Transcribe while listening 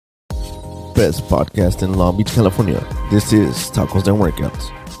best podcast in Long Beach, California. This is Tacos and Workouts.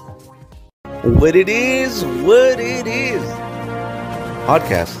 What it is.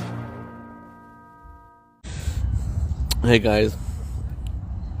 Podcast. Hey guys.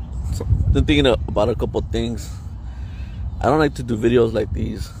 So, been thinking about a couple things. I don't like to do videos like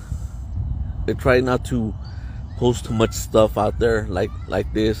these. I try not to post too much stuff out there like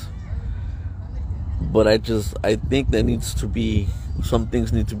this. But I think there needs to be, some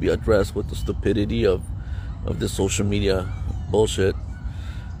things need to be addressed with the stupidity of this social media bullshit.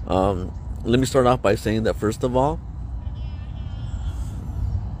 Let me start off by saying that, first of all,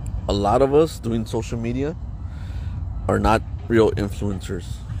 a lot of us doing social media are not real influencers.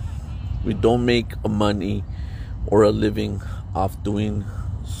 We don't make a money or a living off doing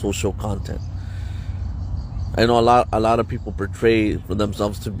social content. I know a lot of people portray for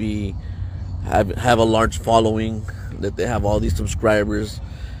themselves to be have a large following, that they have all these subscribers,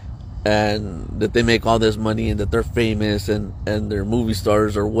 and that they make all this money, and that they're famous and they're movie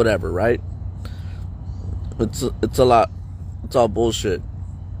stars or whatever, right? It's all bullshit.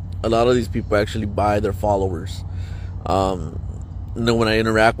 A lot of these people actually buy their followers. And then when I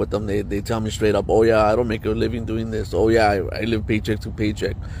interact with them, they tell me straight up, oh yeah, I don't make a living doing this. Oh yeah, I live paycheck to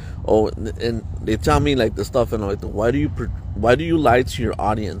paycheck. Oh, and they tell me like the stuff, and I'm like, why do you lie to your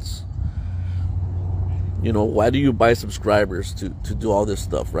audience? You know, why do you buy subscribers to do all this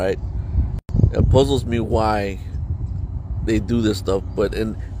stuff, right? It puzzles me why they do this stuff, but it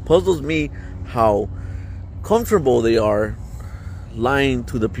puzzles me how comfortable they are lying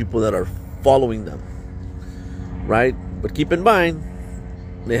to the people that are following them, right? But keep in mind,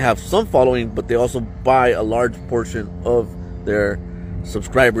 they have some following, but they also buy a large portion of their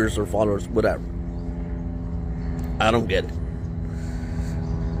subscribers or followers, whatever. I don't get it.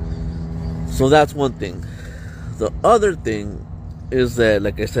 So that's one thing. The other thing is that,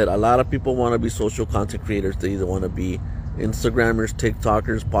 like I said, a lot of people want to be social content creators. They either want to be Instagrammers,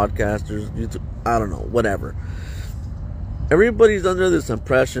 TikTokers, podcasters, YouTube, I don't know, whatever. Everybody's under this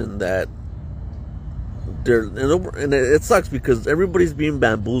impression that and it sucks because everybody's being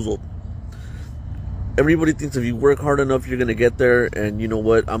bamboozled. Everybody thinks if you work hard enough, you're going to get there, and you know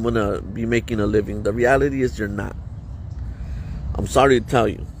what, I'm going to be making a living. The reality is you're not. I'm sorry to tell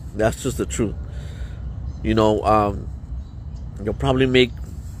you. That's just the truth. You know, you'll probably make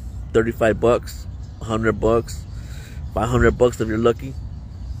 $35, $100, $500 if you're lucky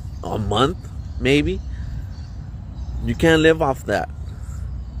a month, maybe. You can't live off that.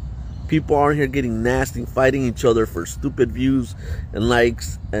 People are here getting nasty, fighting each other for stupid views and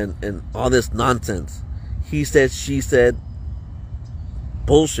likes and all this nonsense. He said, she said.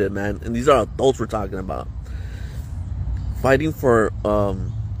 Bullshit, man. And these are adults we're talking about. Fighting for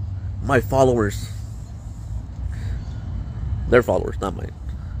my followers. Their followers, not mine.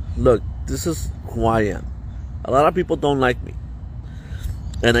 Look, this is who I am. A lot of people don't like me.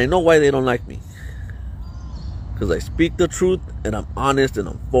 And I know why they don't like me. Because I speak the truth, and I'm honest, and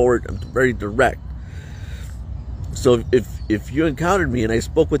I'm forward, I'm very direct. So if you encountered me and I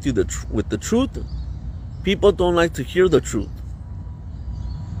spoke with you with the truth, people don't like to hear the truth.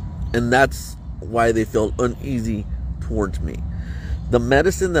 And that's why they feel uneasy towards me. The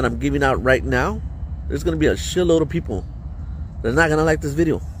medicine that I'm giving out right now, there's going to be a shitload of people that are not going to like this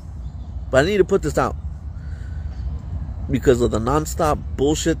video. But I need to put this out. Because of the nonstop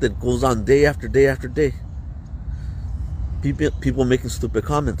bullshit that goes on day after day after day. People making stupid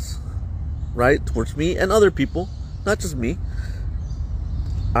comments, right, towards me and other people, not just me.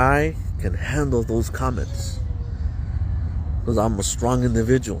 I can handle those comments because I'm a strong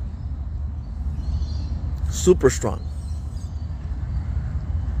individual, super strong.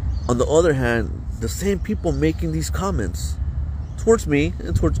 On the other hand, the same people making these comments towards me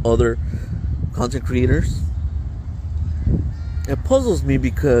and towards other content creators, it puzzles me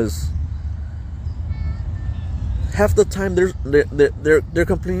because half the time they're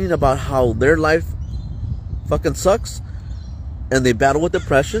complaining about how their life fucking sucks, and they battle with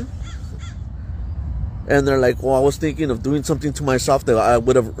depression, and they're like, "Well, I was thinking of doing something to myself that I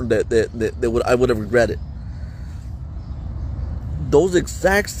would have I would have regretted." Those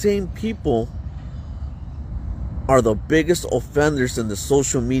exact same people are the biggest offenders in the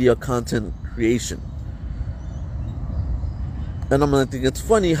social media content creation. And I'm gonna think it's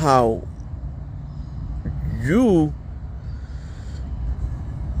funny how you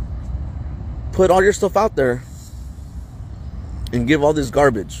put all your stuff out there and give all this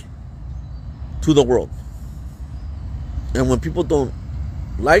garbage to the world. And when people don't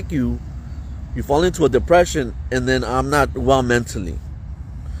like you, you fall into a depression, and then I'm not well mentally.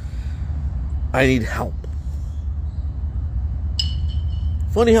 I need help.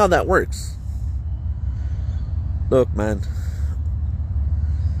 Funny how that works. Look, man,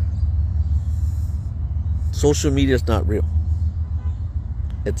 social media is not real.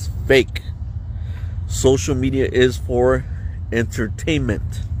 It's fake. Social media is for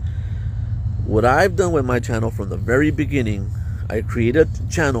entertainment. What I've done with my channel from the very beginning, I created a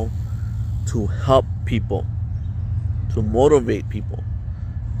channel to help people, to motivate people,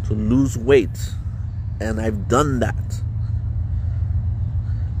 to lose weight. And I've done that.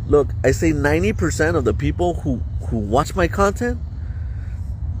 Look, I say 90% of the people who watch my content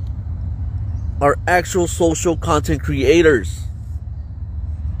are actual social content creators.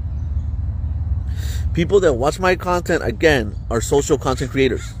 People that watch my content, again, are social content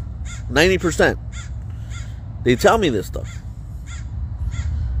creators. 90%. They tell me this stuff.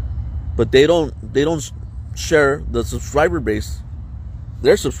 But they don't share the subscriber base,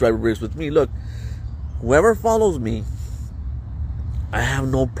 their subscriber base with me. Look, whoever follows me, I have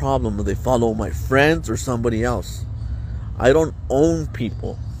no problem if they follow my friends or somebody else. I don't own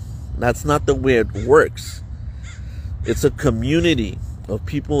people. That's not the way it works. It's a community of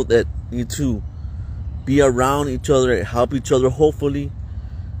people that need to be around each other, help each other, hopefully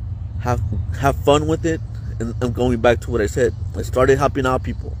have fun with it. And I'm going back to what I said. I started helping out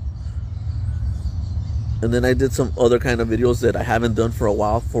people. And then I did some other kind of videos that I haven't done for a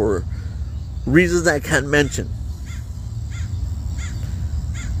while for reasons I can't mention.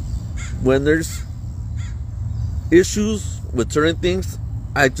 When there's issues with certain things,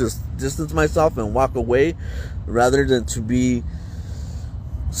 I just distance myself and walk away rather than to be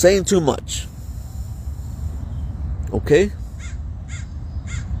saying too much. Okay?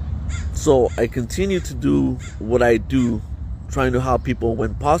 So I continue to do what I do, trying to help people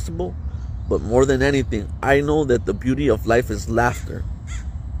when possible. But more than anything, I know that the beauty of life is laughter.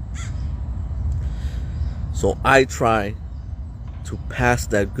 So I try to pass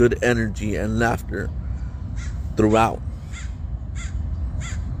that good energy and laughter throughout.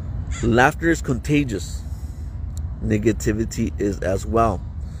 Laughter is contagious. Negativity is as well.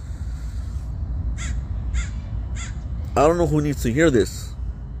 I don't know who needs to hear this.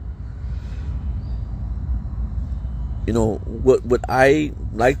 You know, would I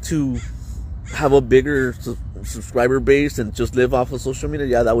like to have a bigger subscriber base and just live off of social media?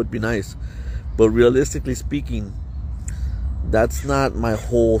 Yeah, that would be nice. But realistically speaking, that's not my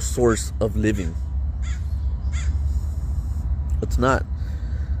whole source of living. It's not.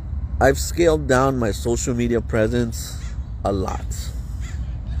 I've scaled down my social media presence a lot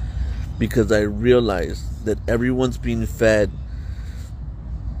because I realized that everyone's being fed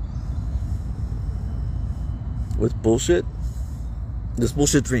with bullshit. This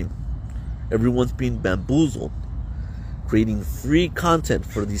bullshit dream. Everyone's being bamboozled, creating free content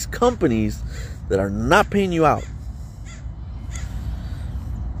for these companies that are not paying you out.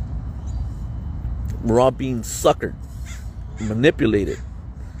 We're all being suckered, manipulated.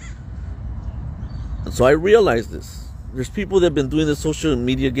 And so I realized this. There's people that have been doing the social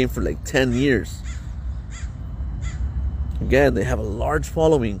media game for like 10 years. Again, they have a large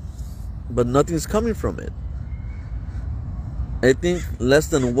following, but nothing's coming from it. I think less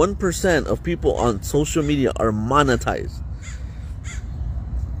than 1% of people on social media are monetized.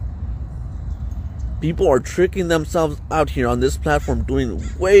 People are tricking themselves out here on this platform, doing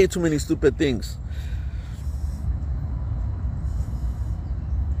way too many stupid things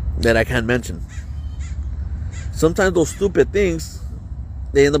that I can't mention. Sometimes those stupid things,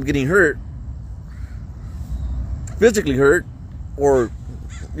 they end up getting hurt, physically hurt, or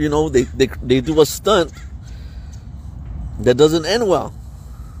you know, they do a stunt that doesn't end well.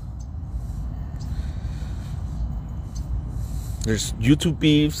 There's YouTube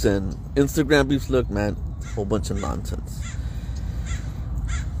beefs and Instagram beefs. Look, man, a whole bunch of nonsense.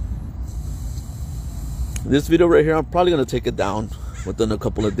 This video right here, I'm probably going to take it down within a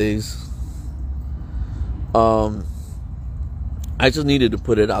couple of days. I just needed to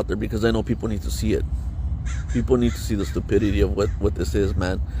put it out there because I know people need to see it. People need to see the stupidity of what this is,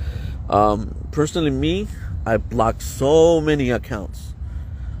 man. Personally, me, I blocked so many accounts.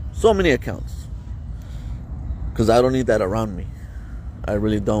 So many accounts. Because I don't need that around me. I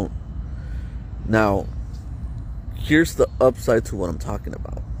really don't. Now, here's the upside to what I'm talking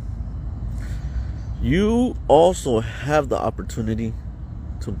about. You also have the opportunity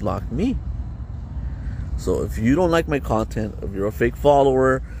to block me. So if you don't like my content, if you're a fake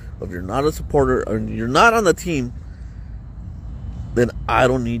follower, if you're not a supporter, or you're not on the team, then I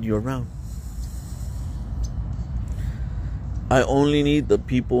don't need you around. I only need the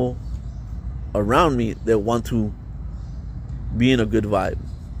people around me that want to be in a good vibe.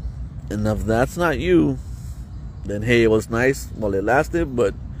 And if that's not you, then hey, it was nice while it lasted,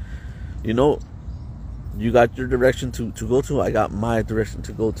 but you know, You got your direction to go to. I got my direction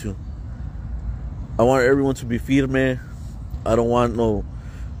to go to. I want everyone to be firme. I don't want no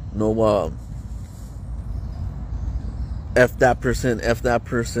F that person.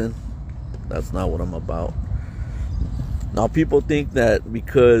 That's not what I'm about. Now, people think that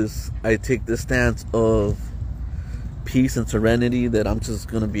because I take this stance of peace and serenity that I'm just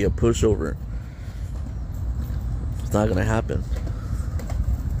going to be a pushover. It's not going to happen.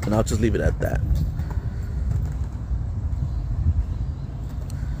 And I'll just leave it at that.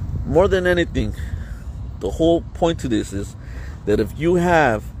 More than anything, the whole point to this is that if you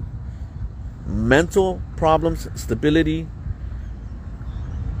have mental problems, stability,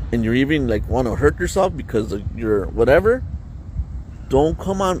 and you're even like want to hurt yourself because of your whatever, don't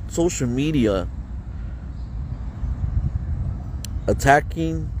come on social media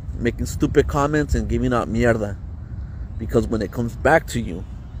attacking, making stupid comments, and giving out mierda. Because when it comes back to you,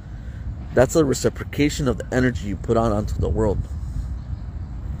 that's a reciprocation of the energy you put onto the world.